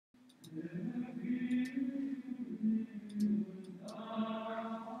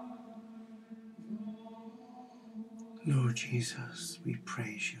Lord Jesus, we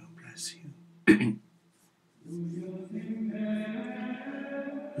praise you and bless you.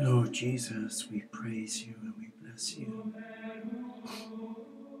 Lord Jesus, we praise you and we bless you.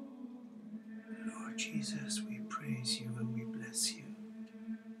 Lord Jesus, we praise you and we bless you.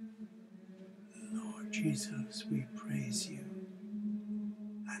 Lord Jesus, we praise you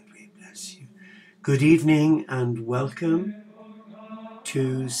and we bless you. Good evening and welcome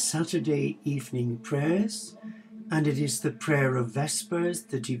to Saturday evening prayers. And it is the prayer of Vespers,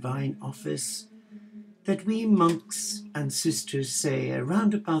 the divine office, that we monks and sisters say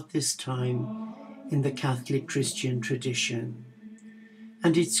around about this time in the Catholic Christian tradition.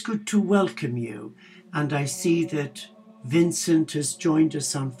 And it's good to welcome you. And I see that Vincent has joined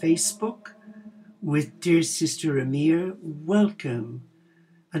us on Facebook with dear Sister Amir, welcome.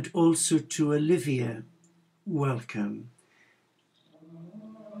 And also to Olivia, welcome.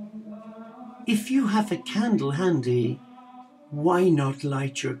 If you have a candle handy, why not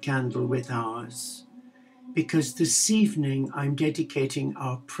light your candle with ours? Because this evening I'm dedicating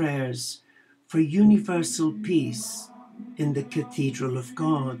our prayers for universal peace in the Cathedral of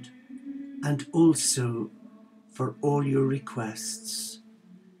God, and also for all your requests.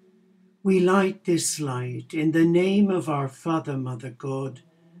 We light this light in the name of our Father, Mother God,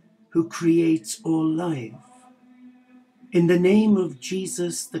 who creates all life, in the name of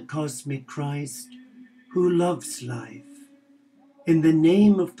Jesus, the cosmic Christ, who loves life, in the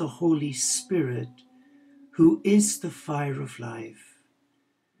name of the Holy Spirit, who is the fire of life,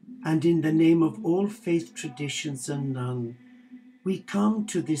 and in the name of all faith traditions and none, we come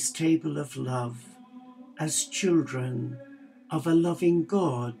to this table of love as children of a loving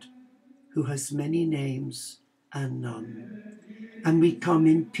God who has many names and none. And we come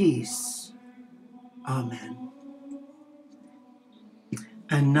in peace. Amen.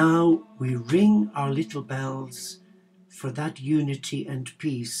 And now we ring our little bells for that unity and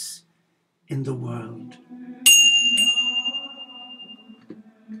peace in the world.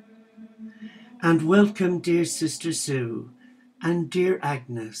 And welcome, dear Sister Sue, and dear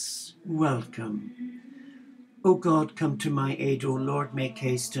Agnes, welcome. O God, come to my aid, O Lord, make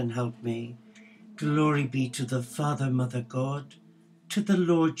haste and help me. Glory be to the Father, Mother God, to the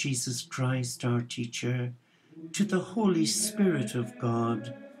Lord Jesus Christ, our teacher, to the Holy Spirit of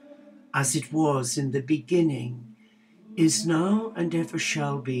God, as it was in the beginning, is now, and ever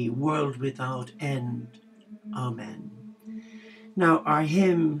shall be, world without end. Amen. Now, our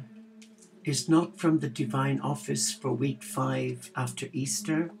hymn is not from the Divine Office for week 5 after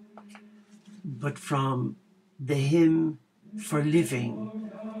Easter, but from the hymn for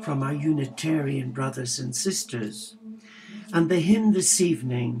living from our Unitarian brothers and sisters. And the hymn this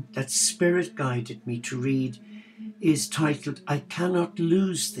evening that Spirit guided me to read is titled, I Cannot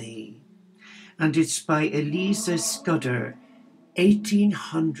Lose Thee, and it's by Eliza Scudder,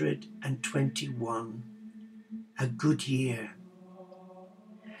 1821, a good year.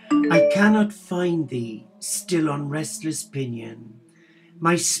 I cannot find thee, still on restless pinion.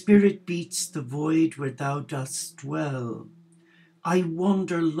 My spirit beats the void where thou dost dwell. I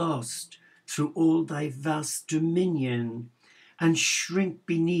wander lost through all thy vast dominion, and shrink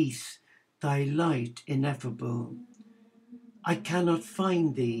beneath thy light ineffable. I cannot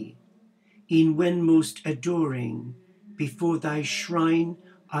find thee, e'en when most adoring, before thy shrine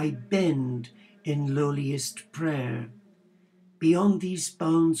I bend in lowliest prayer. Beyond these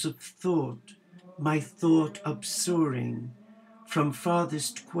bounds of thought, my thought upsoaring, from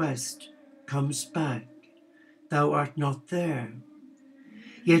farthest quest comes back, thou art not there.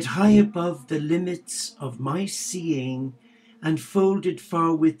 Yet high above the limits of my seeing, and folded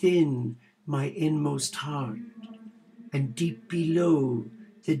far within my inmost heart, and deep below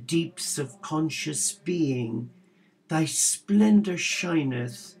the deeps of conscious being, thy splendor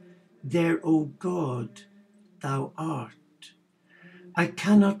shineth, there, O God, thou art. I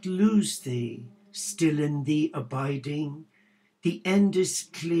cannot lose thee, still in thee abiding. The end is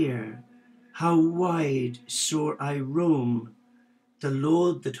clear, how wide soar I roam. The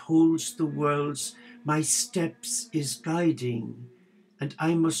Lord that holds the worlds my steps is guiding, and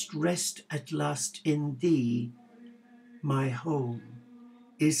I must rest at last in thee, my home.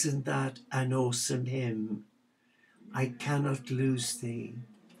 Isn't that an awesome hymn? I cannot lose thee.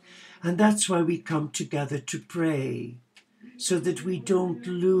 And that's why we come together to pray, so that we don't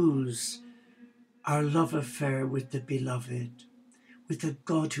lose our love affair with the beloved, with the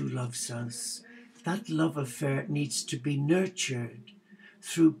God who loves us. That love affair needs to be nurtured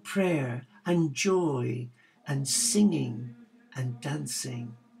through prayer and joy and singing and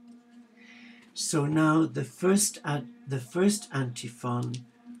dancing. So now the first antiphon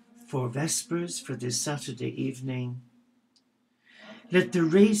for Vespers, for this Saturday evening, Let the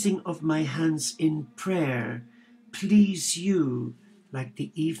raising of my hands in prayer please you like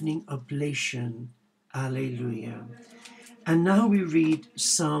the evening oblation. Alleluia. And now we read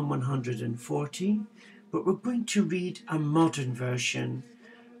Psalm 140, but we're going to read a modern version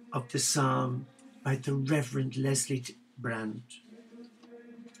of the psalm by the Reverend Leslie Brand.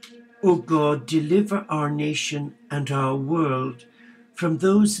 O God, deliver our nation and our world from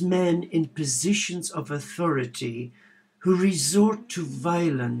those men in positions of authority who resort to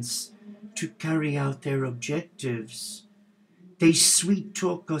violence to carry out their objectives. They sweet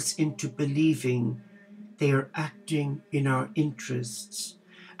talk us into believing they are acting in our interests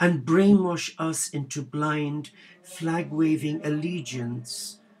and brainwash us into blind flag-waving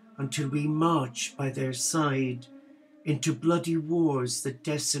allegiance until we march by their side into bloody wars that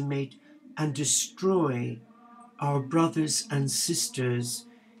decimate and destroy our brothers and sisters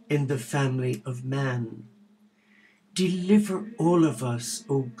in the family of man. Deliver all of us,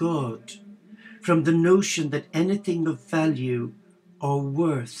 O God, from the notion that anything of value or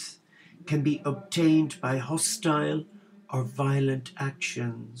worth can be obtained by hostile or violent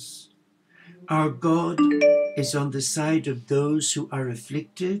actions. Our God is on the side of those who are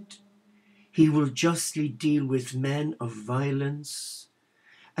afflicted. He will justly deal with men of violence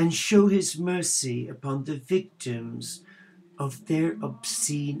and show his mercy upon the victims of their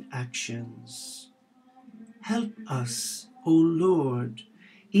obscene actions. Help us, O Lord,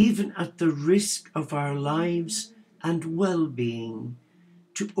 even at the risk of our lives and well-being,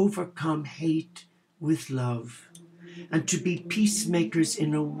 to overcome hate with love and to be peacemakers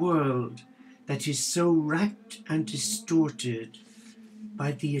in a world that is so racked and distorted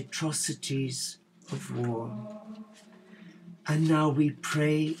by the atrocities of war. And now we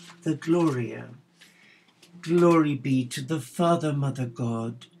pray the Gloria. Glory be to the Father, Mother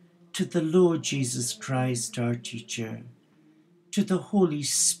God, to the Lord Jesus Christ, our teacher, to the Holy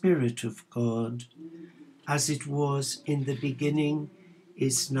Spirit of God, as it was in the beginning,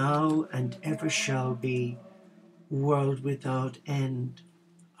 is now, and ever shall be, world without end.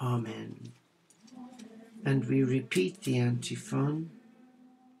 Amen. And we repeat the antiphon.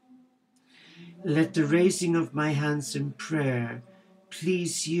 Let the raising of my hands in prayer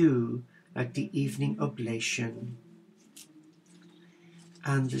please you like the evening oblation.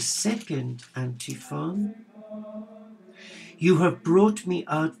 And the second antiphon. You have brought me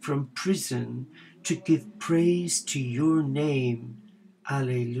out from prison to give praise to your name.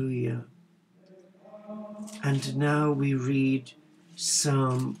 Alleluia. And now we read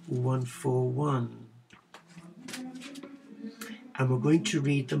Psalm 141. And we're going to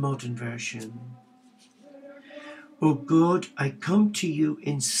read the modern version. O God, I come to you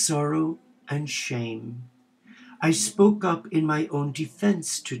in sorrow and shame. I spoke up in my own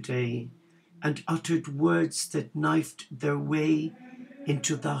defense today and uttered words that knifed their way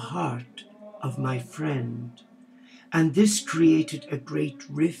into the heart of my friend. And this created a great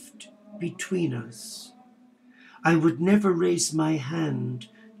rift between us. I would never raise my hand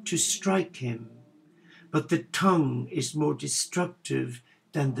to strike him, but the tongue is more destructive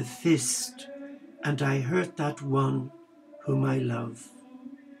than the fist, and I hurt that one whom I love.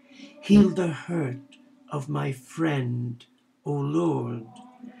 Heal the hurt of my friend, O Lord,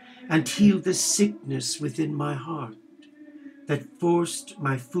 and heal the sickness within my heart that forced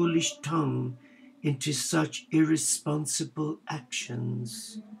my foolish tongue into such irresponsible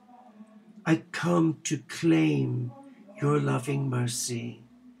actions. I come to claim your loving mercy.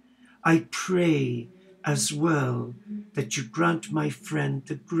 I pray as well that you grant my friend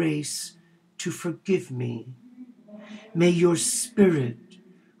the grace to forgive me. May your Spirit,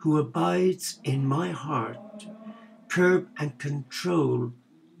 who abides in my heart, curb and control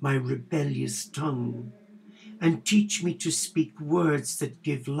my rebellious tongue, and teach me to speak words that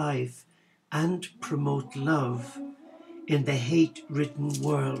give life and promote love in the hate-ridden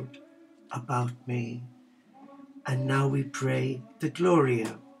world about me. And now we pray the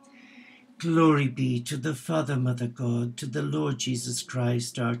Gloria. Glory be to the Father, Mother God, to the Lord Jesus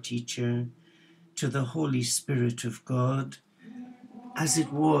Christ, our teacher, to the Holy Spirit of God, as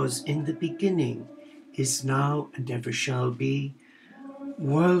it was in the beginning, is now, and ever shall be,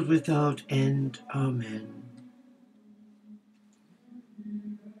 world without end. Amen.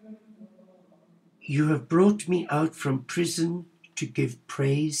 You have brought me out from prison to give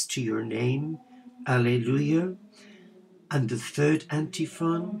praise to your name. Alleluia. And the third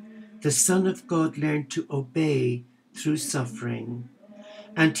antiphon, the Son of God learned to obey through suffering,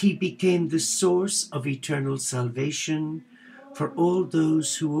 and he became the source of eternal salvation for all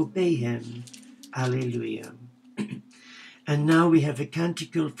those who obey him. Alleluia. And now we have a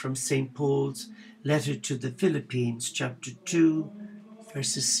canticle from St. Paul's letter to the Philippines, chapter 2,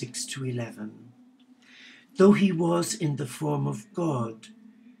 verses 6 to 11. Though he was in the form of God,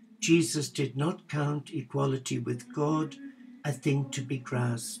 Jesus did not count equality with God a thing to be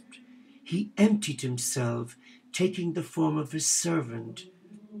grasped. He emptied himself, taking the form of a servant,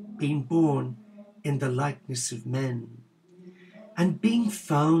 being born in the likeness of men. And being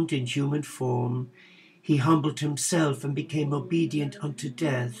found in human form, he humbled himself and became obedient unto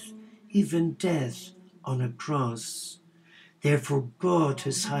death, even death on a cross. Therefore God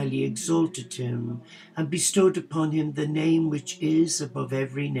has highly exalted him and bestowed upon him the name which is above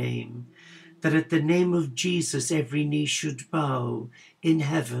every name, that at the name of Jesus every knee should bow in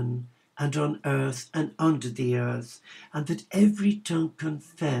heaven and on earth and under the earth, and that every tongue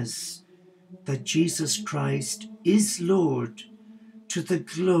confess that Jesus Christ is Lord, to the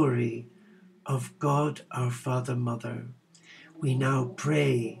glory of God our Father Mother. We now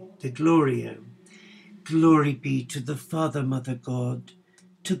pray the Gloria. Glory be to the Father Mother God,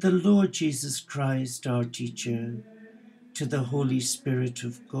 to the Lord Jesus Christ our teacher, to the Holy Spirit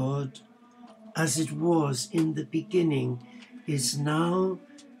of God, as it was in the beginning, is now,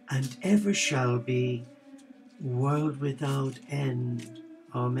 and ever shall be, world without end.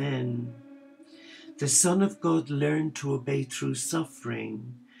 Amen. The Son of God learned to obey through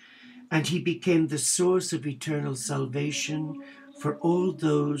suffering, and he became the source of eternal salvation for all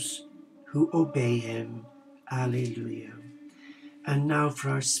those who obey him. Alleluia. And now for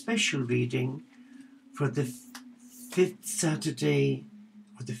our special reading for the fifth Saturday,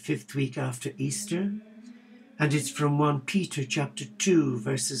 or the fifth week after Easter, and it's from 1 Peter chapter 2,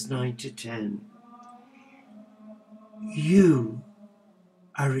 verses 9 to 10. You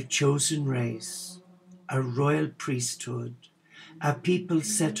are a chosen race, a royal priesthood, a people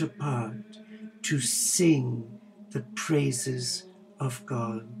set apart to sing the praises of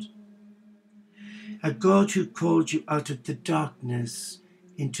God. A God who called you out of the darkness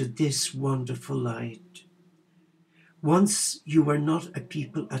into this wonderful light. Once you were not a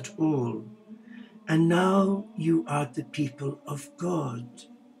people at all, and now you are the people of God.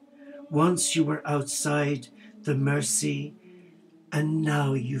 Once you were outside the mercy, and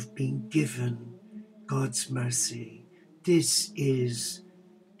now you've been given God's mercy. This is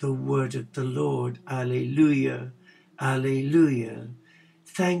the word of the Lord. Alleluia, alleluia.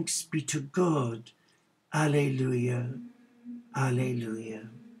 Thanks be to God. Alleluia, alleluia.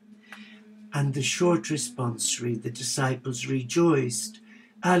 And the short responsory, the disciples rejoiced.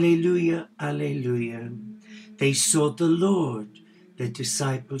 Alleluia, alleluia. They saw the Lord. The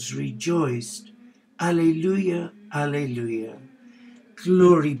disciples rejoiced. Alleluia, alleluia.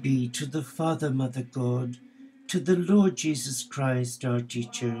 Glory be to the Father, Mother God, to the Lord Jesus Christ, our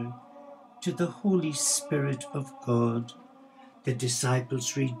teacher, to the Holy Spirit of God. The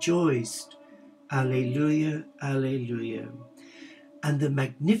disciples rejoiced. Alleluia, alleluia. And the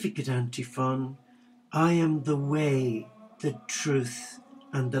Magnificat antiphon, I am the way, the truth,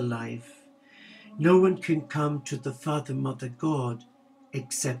 and the life. No one can come to the Father, Mother God,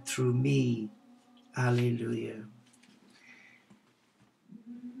 except through me. Alleluia.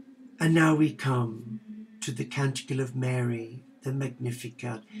 And now we come to the Canticle of Mary, the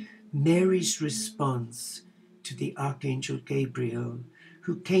Magnificat, Mary's response to the Archangel Gabriel,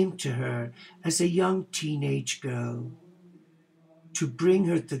 who came to her as a young teenage girl to bring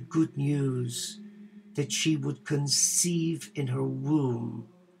her the good news that she would conceive in her womb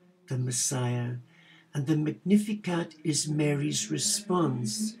the Messiah. And the Magnificat is Mary's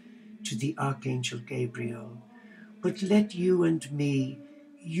response to the Archangel Gabriel. But let you and me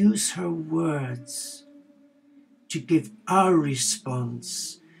use her words to give our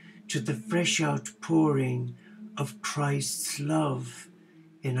response to the fresh outpouring of Christ's love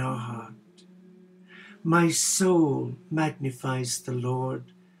in our heart. My soul magnifies the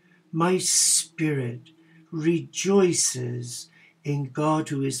Lord. My spirit rejoices in God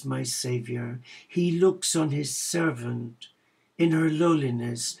who is my Saviour. He looks on his servant. In her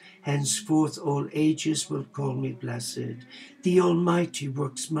lowliness, henceforth all ages will call me blessed. The Almighty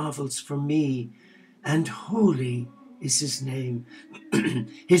works marvels for me, and holy is his name.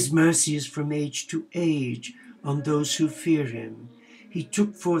 His mercy is from age to age on those who fear him. He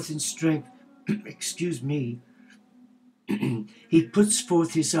took forth in strength, he puts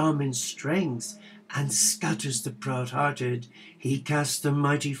forth his arm in strength and scatters the proud-hearted. He casts the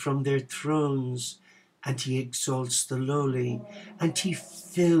mighty from their thrones, and he exalts the lowly, and he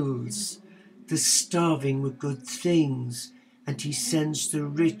fills the starving with good things, and he sends the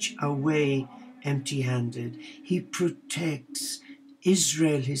rich away empty-handed. He protects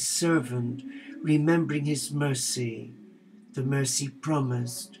Israel, his servant, remembering his mercy, the mercy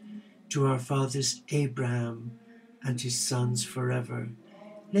promised to our fathers Abraham and his sons forever.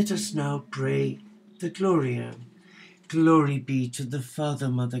 Let us now pray the Gloria. Glory be to the Father,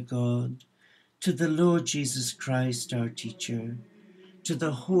 Mother God, to the Lord Jesus Christ, our teacher, to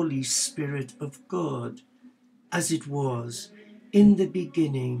the Holy Spirit of God, as it was in the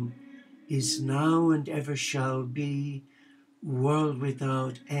beginning, is now, and ever shall be, world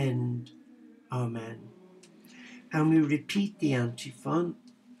without end. Amen. And we repeat the antiphon.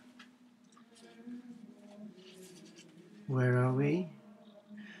 Where are we?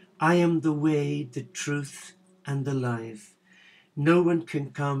 I am the way, the truth, and the life. No one can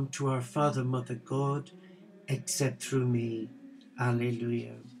come to our Father, Mother God, except through me.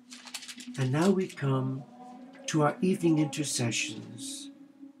 Alleluia. And now we come to our evening intercessions.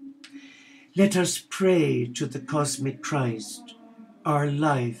 Let us pray to the cosmic Christ, our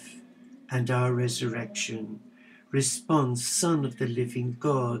life and our resurrection. Response, Son of the living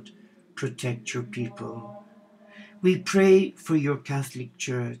God, protect your people. We pray for your Catholic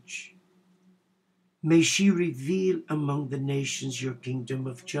Church. May she reveal among the nations your kingdom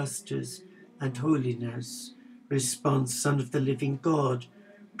of justice and holiness. Response, Son of the living God,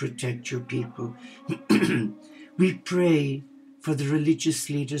 protect your people. We pray for the religious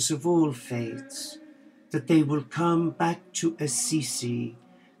leaders of all faiths, that they will come back to Assisi,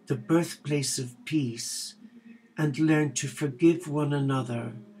 the birthplace of peace, and learn to forgive one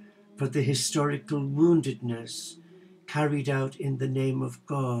another for the historical woundedness carried out in the name of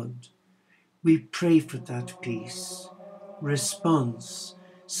God. We pray for that peace. Response,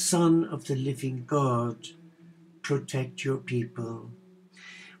 Son of the living God, protect your people.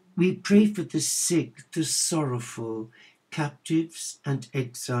 We pray for the sick, the sorrowful, captives and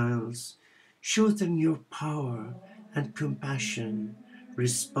exiles. Show them your power and compassion.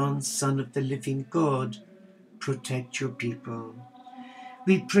 Response, Son of the living God, protect your people.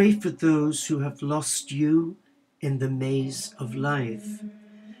 We pray for those who have lost you in the maze of life.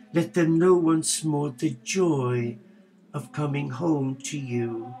 Let them know once more the joy of coming home to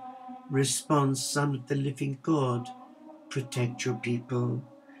you. Response, Son of the living God, protect your people.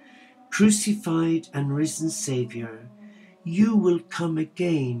 Crucified and risen Savior, you will come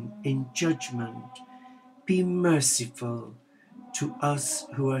again in judgment. Be merciful to us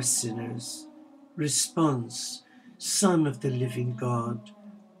who are sinners. Response, Son of the living God,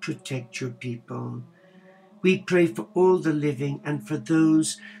 protect your people. We pray for all the living and for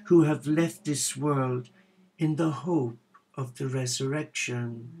those who have left this world in the hope of the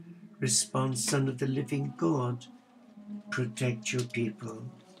resurrection. Response, Son of the living God, protect your people.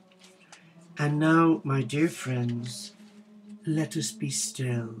 And now, my dear friends, let us be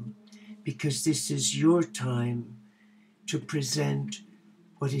still, because this is your time to present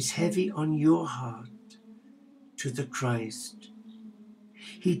what is heavy on your heart to the Christ.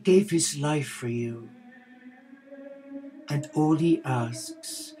 He gave his life for you, and all he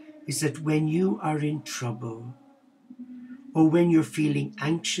asks is that when you are in trouble, or when you're feeling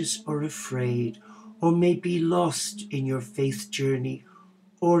anxious or afraid, or maybe lost in your faith journey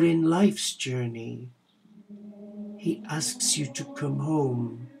or in life's journey, he asks you to come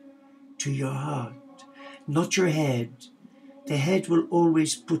home to your heart, not your head. The head will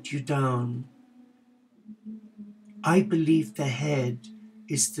always put you down. I believe the head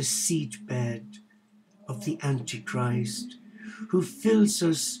is the seedbed of the Antichrist, who fills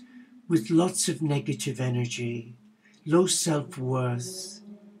us with lots of negative energy, low self-worth,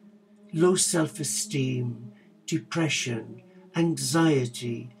 low self-esteem, depression,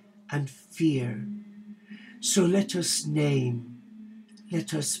 anxiety, and fear. So let us name,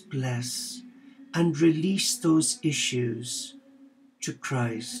 let us bless, and release those issues to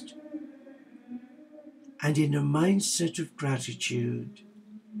Christ. And in a mindset of gratitude,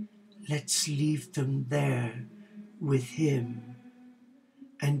 let's leave them there with him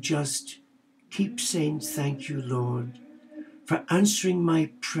and just keep saying, thank you, Lord, for answering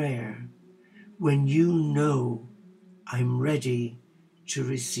my prayer when you know I'm ready to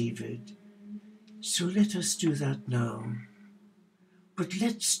receive it. So let us do that now. But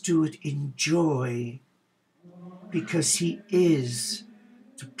let's do it in joy, because he is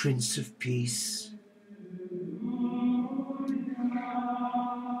the Prince of Peace.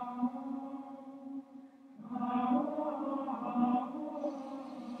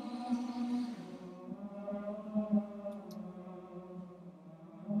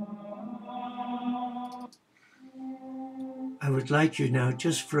 I would like you now,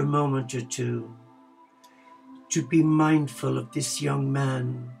 just for a moment or two, to be mindful of this young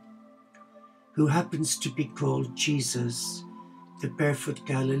man who happens to be called Jesus, the barefoot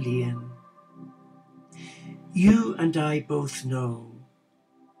Galilean. You and I both know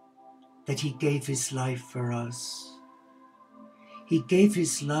that he gave his life for us. He gave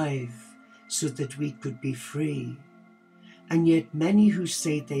his life so that we could be free. And yet many who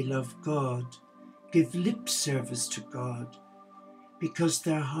say they love God give lip service to God because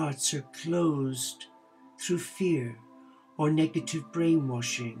their hearts are closed through fear or negative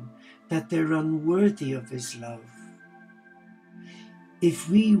brainwashing that they're unworthy of his love. If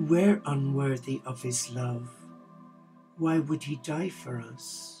we were unworthy of his love, why would he die for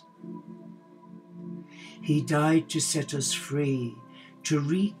us? He died to set us free, to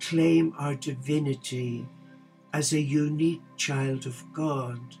reclaim our divinity as a unique child of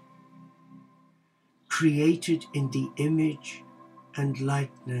God, created in the image and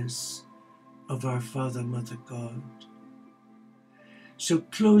likeness of our Father, Mother God. So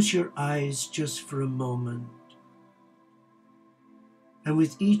close your eyes just for a moment, and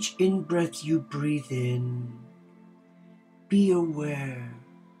with each in-breath you breathe in, be aware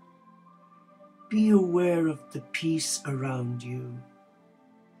of the peace around you.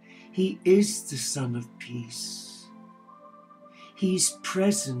 He is the Son of Peace. He's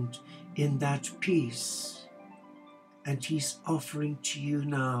present in that peace, and he's offering to you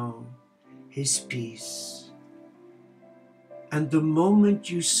now his peace. And the moment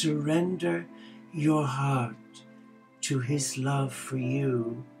you surrender your heart to his love for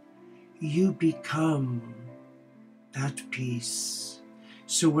you, you become that peace.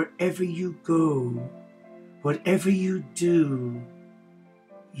 So wherever you go, whatever you do,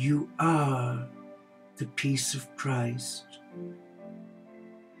 you are the peace of Christ.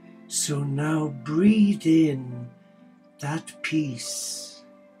 So now breathe in that peace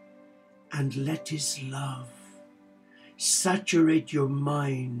and let his love saturate your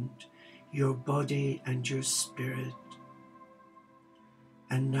mind, your body, and your spirit.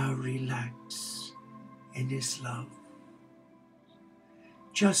 And now relax in his love.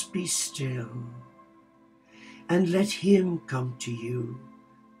 Just be still and let him come to you.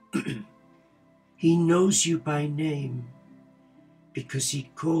 He knows you by name because he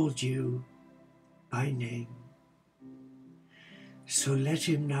called you by name. So let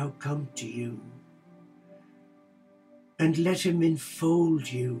him now come to you and let him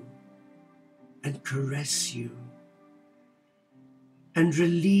enfold you and caress you and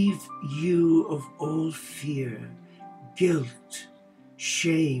relieve you of all fear, guilt,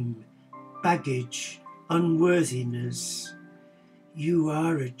 shame, baggage, unworthiness. You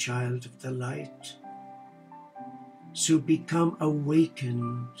are a child of the light. So become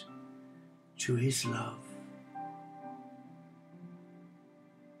awakened to his love.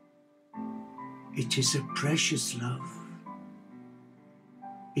 It is a precious love.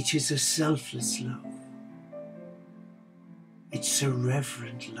 It is a selfless love. It's a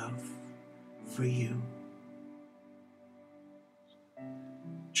reverent love for you.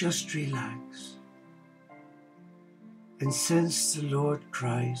 Just relax and sense the Lord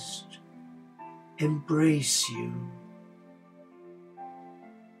Christ embrace you.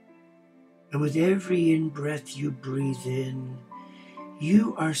 And with every in-breath you breathe in,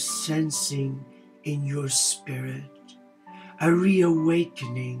 you are sensing in your spirit a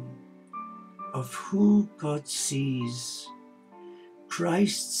reawakening of who God sees.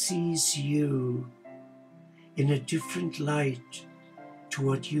 Christ sees you in a different light to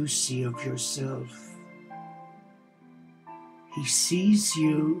what you see of yourself. He sees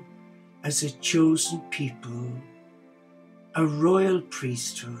you as a chosen people, a royal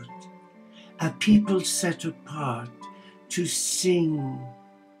priesthood, a people set apart to sing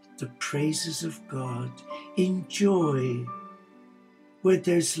the praises of God in joy, where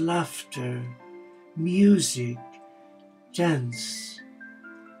there's laughter, music, dance,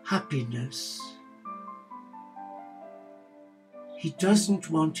 happiness. He doesn't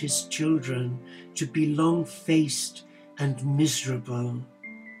want his children to be long-faced and miserable.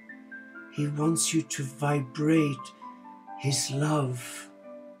 He wants you to vibrate his love,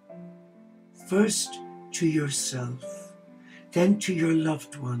 first to yourself, then to your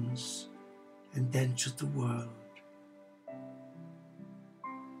loved ones, and then to the world.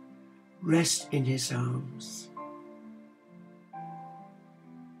 Rest in his arms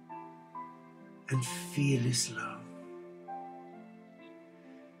and feel his love.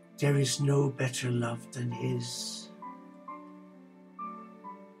 There is no better love than his.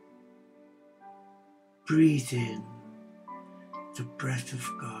 Breathe in the breath of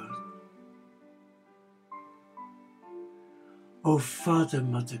God. O Father,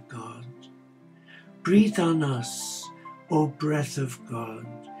 Mother God, breathe on us, O breath of God.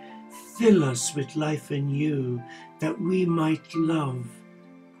 Fill us with life anew, that we might love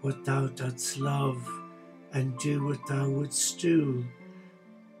what thou dost love and do what thou wouldst do.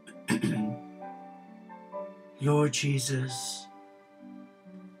 Lord Jesus,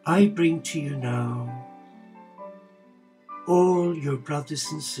 I bring to you now all your brothers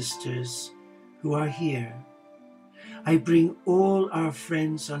and sisters who are here. I bring all our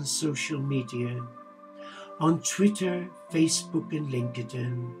friends on social media, on Twitter, Facebook and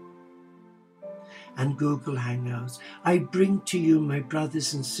LinkedIn, and Google Hangouts. I bring to you my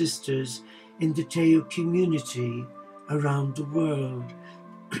brothers and sisters in the Teo community around the world.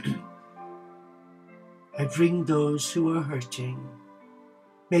 I bring those who are hurting,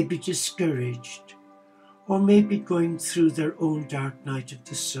 maybe discouraged, or maybe going through their own dark night of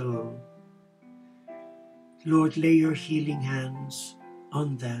the soul. Lord, lay your healing hands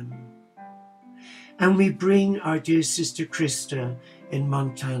on them. And we bring our dear Sister Krista in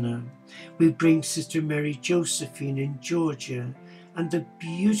Montana. We bring Sister Mary Josephine in Georgia, and the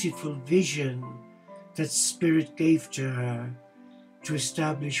beautiful vision that Spirit gave to her to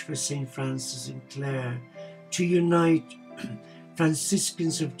establish for St. Francis and Clare, to unite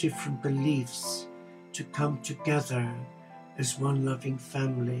Franciscans of different beliefs to come together as one loving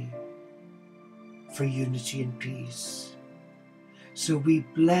family for unity and peace. So we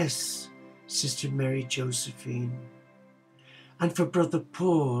bless Sister Mary Josephine, and for Brother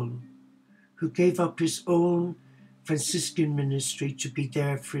Paul, who gave up his own Franciscan ministry to be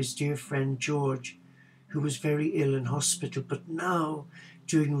there for his dear friend George, who was very ill in hospital, but now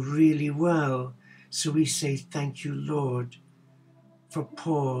doing really well. So we say thank you, Lord, for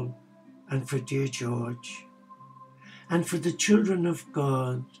Paul and for dear George, and for the children of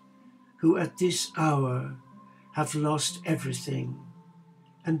God who at this hour have lost everything,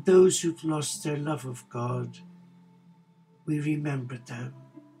 and those who've lost their love of God. We remember them.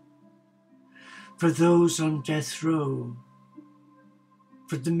 For those on death row,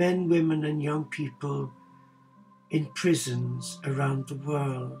 for the men, women and young people in prisons around the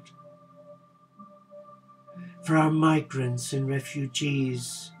world, for our migrants and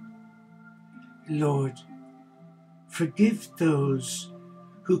refugees. Lord, forgive those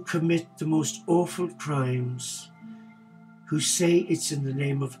who commit the most awful crimes, who say it's in the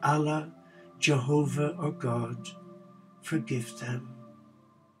name of Allah, Jehovah or God. Forgive them.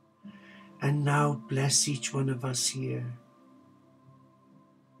 And now bless each one of us here.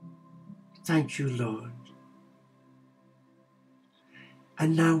 Thank you, Lord.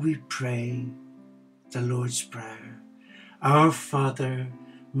 And now we pray the Lord's Prayer. Our Father,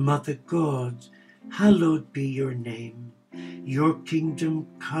 Mother God, hallowed be your name. Your kingdom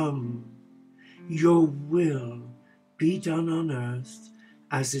come. Your will be done on earth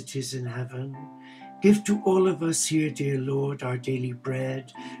as it is in heaven. Give to all of us here, dear Lord, our daily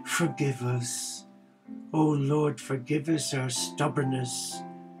bread. Forgive us. O Lord, forgive us our stubbornness,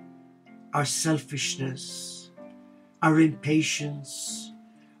 our selfishness, our impatience,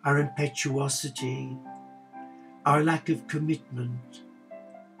 our impetuosity, our lack of commitment.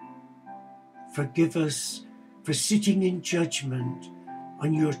 Forgive us for sitting in judgment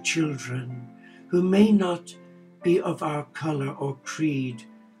on your children who may not be of our color or creed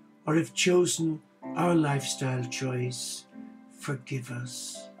or have chosen our lifestyle choice. Forgive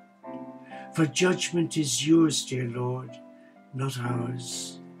us. For judgment is yours, dear Lord, not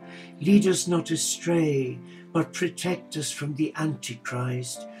ours. Lead us not astray, but protect us from the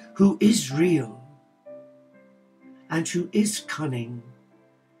Antichrist, who is real and who is cunning,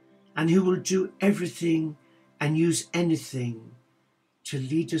 and who will do everything and use anything to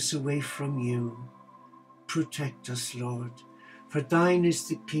lead us away from you. Protect us, Lord, for thine is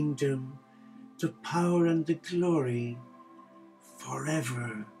the kingdom, the power and the glory,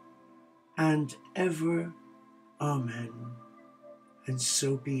 forever and ever. Amen. And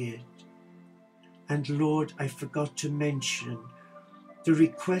so be it. And Lord, I forgot to mention the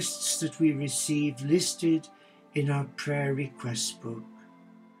requests that we received listed in our prayer request book.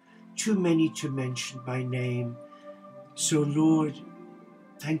 Too many to mention by name. So Lord,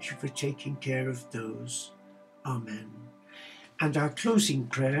 thank you for taking care of those. Amen. And our closing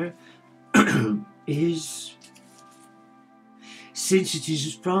prayer is, since it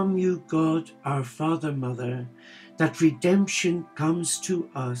is from you, God, our Father, Mother, that redemption comes to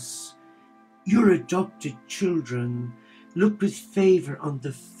us, your adopted children, look with favor on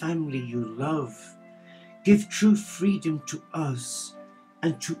the family you love. Give true freedom to us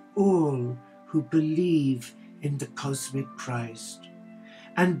and to all who believe in the cosmic Christ,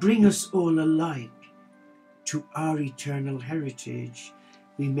 and bring us all alike to our eternal heritage.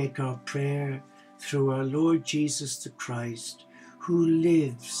 We make our prayer through our Lord Jesus the Christ, who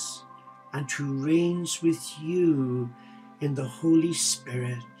lives and who reigns with you in the Holy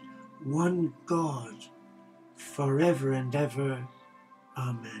Spirit, one God, forever and ever.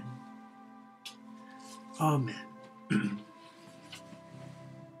 Amen. Amen.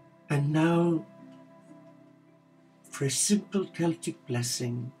 And now for a simple Celtic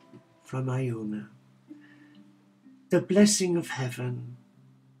blessing from Iona. The blessing of heaven,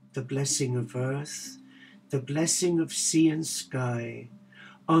 the blessing of earth, the blessing of sea and sky,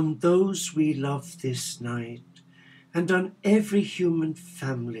 on those we love this night, and on every human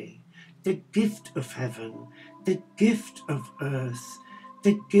family, the gift of heaven, the gift of earth,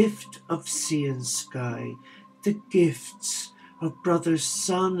 the gift of sea and sky, the gifts of brother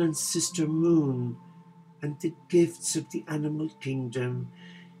sun and sister moon, and the gifts of the animal kingdom,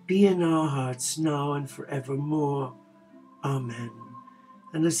 be in our hearts now and forevermore. Amen.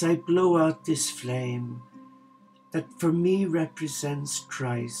 And as I blow out this flame, that for me represents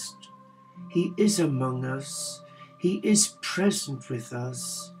Christ, He is among us, He is present with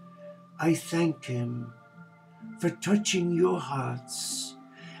us, I thank Him for touching your hearts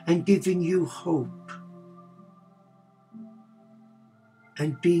and giving you hope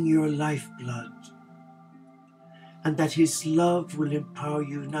and being your lifeblood, and that His love will empower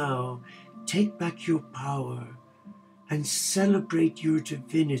you now. Take back your power and celebrate your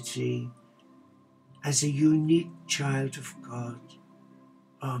divinity as a unique child of God.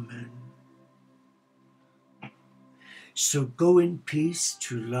 Amen. So go in peace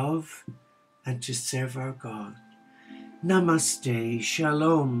to love and to serve our God. Namaste,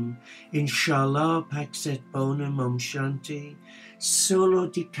 Shalom, Inshallah, Pax et Bonum, OmShanti, Solo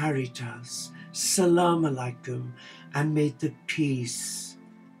di Caritas, Salam Alaikum, and may the peace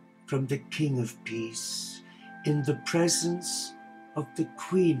from the King of Peace, in the presence of the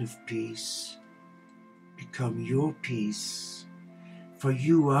Queen of Peace, become your peace, for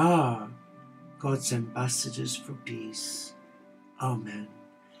you are God's ambassadors for peace. Amen.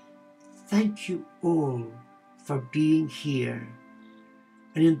 Thank you all for being here.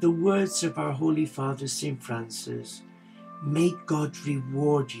 And in the words of our Holy Father, St. Francis, may God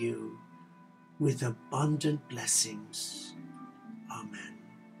reward you with abundant blessings. Amen.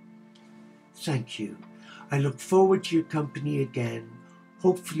 Thank you. I look forward to your company again,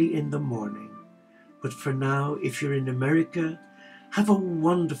 hopefully in the morning. But for now, if you're in America, have a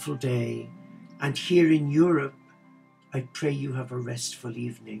wonderful day. And here in Europe, I pray you have a restful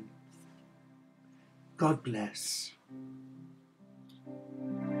evening. God bless.